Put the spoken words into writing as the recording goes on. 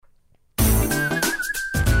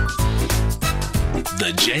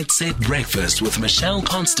The Jet Set Breakfast with Michelle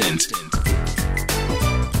Constant.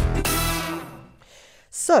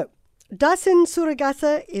 So, DASEN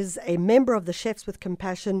Sarugase is a member of the Chefs with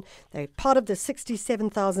Compassion. They're part of the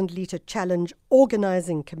 67,000 Litre Challenge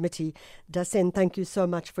Organising Committee. DASEN, thank you so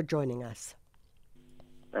much for joining us.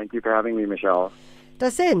 Thank you for having me, Michelle.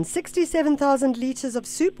 DASEN, 67,000 litres of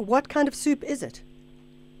soup. What kind of soup is it?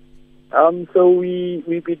 So we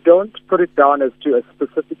don't put it down as to a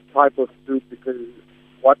specific type of soup, because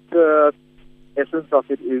what the essence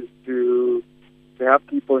of it is to have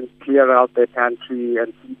people clear out their pantry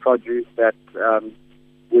and see produce that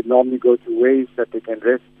would normally go to waste that they can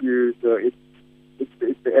rescue. So it's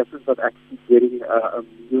the essence of actually getting a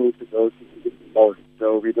meal to those who need it the most.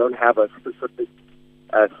 So we don't have a specific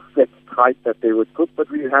set type that they would cook, but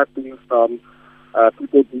we have things from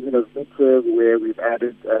people using a Litre, where we've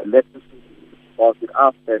added lettuce, salt it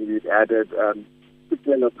up, and we've added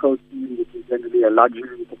chicken or protein, which is generally a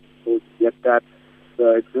luxury for people to get that.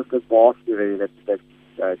 So it's just a vast array that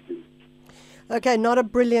do. Okay, not a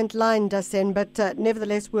brilliant line, DASEN, but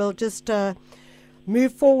nevertheless, we'll just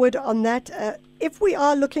move forward on that. If we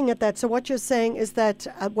are looking at that, so what you're saying is that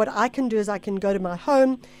what I can do is I can go to my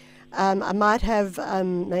home. I might have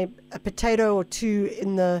maybe a potato or two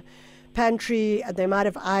in the pantry. They might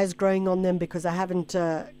have eyes growing on them because I haven't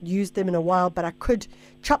used them in a while, but I could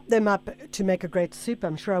chop them up to make a great soup.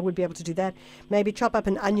 I'm sure I would be able to do that. Maybe chop up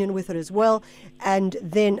an onion with it as well, and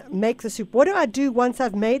then make the soup. What do I do once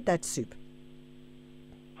I've made that soup?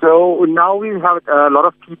 So now we have a lot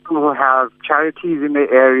of people who have charities in the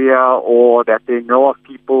area, or that they know of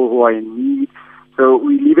people who are in need. So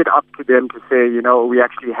we leave it up to them to say, we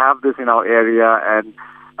actually have this in our area, and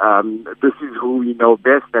this is who we know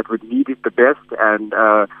best that would need it the best, and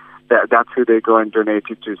that's who they go and donate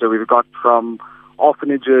it to. So we've got from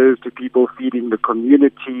orphanages to people feeding the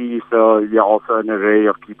community. So also an array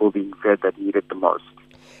of people being fed that need it the most.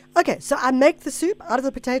 Okay, so I make the soup out of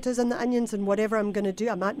the potatoes and the onions and whatever I'm going to do.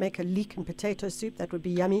 I might make a leek and potato soup. That would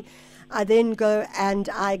be yummy. I then go and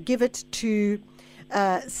I give it to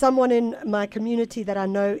someone in my community that I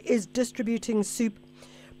know is distributing soup,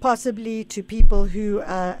 possibly to people who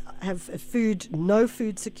have no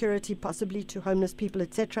food security, possibly to homeless people,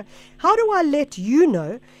 etc. How do I let you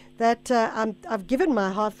know that I've given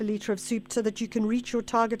my half a litre of soup so that you can reach your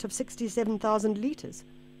target of 67,000 litres?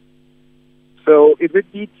 So it would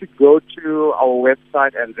need to go to our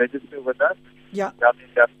website and register with us. Yeah.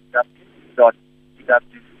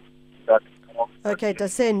 www.cw.org. Okay,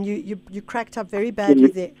 DASEN, you cracked up very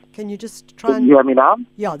badly there. Can you just try Can you hear me now?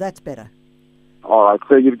 Yeah, that's better. All right,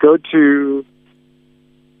 so you'd go to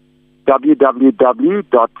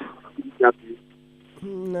www.cw.org.za.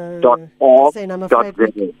 DASEN, I'm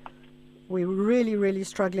afraid we're really, really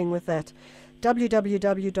struggling with that.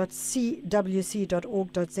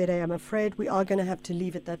 www.cwc.org.za. I'm afraid we are going to have to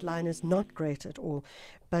leave it. That line is not great at all.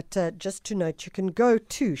 But just to note, you can go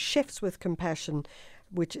to Chefs with Compassion,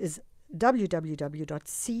 which is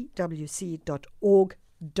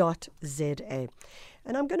www.cwc.org.za.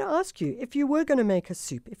 And I'm going to ask you, if you were going to make a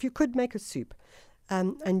soup, if you could make a soup,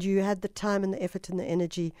 and you had the time and the effort and the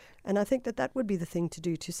energy, and I think that would be the thing to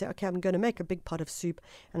do, to say, okay, I'm going to make a big pot of soup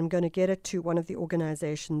and I'm going to get it to one of the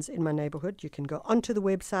organizations in my neighborhood. You can go onto the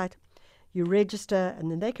website, you register, and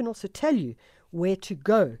then they can also tell you where to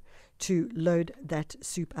go to load that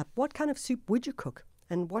soup up. What kind of soup would you cook?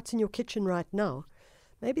 And what's in your kitchen right now?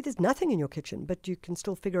 Maybe there's nothing in your kitchen, but you can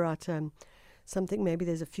still figure out something. Maybe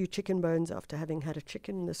there's a few chicken bones after having had a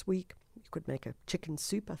chicken this week. You could make a chicken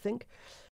soup, I think.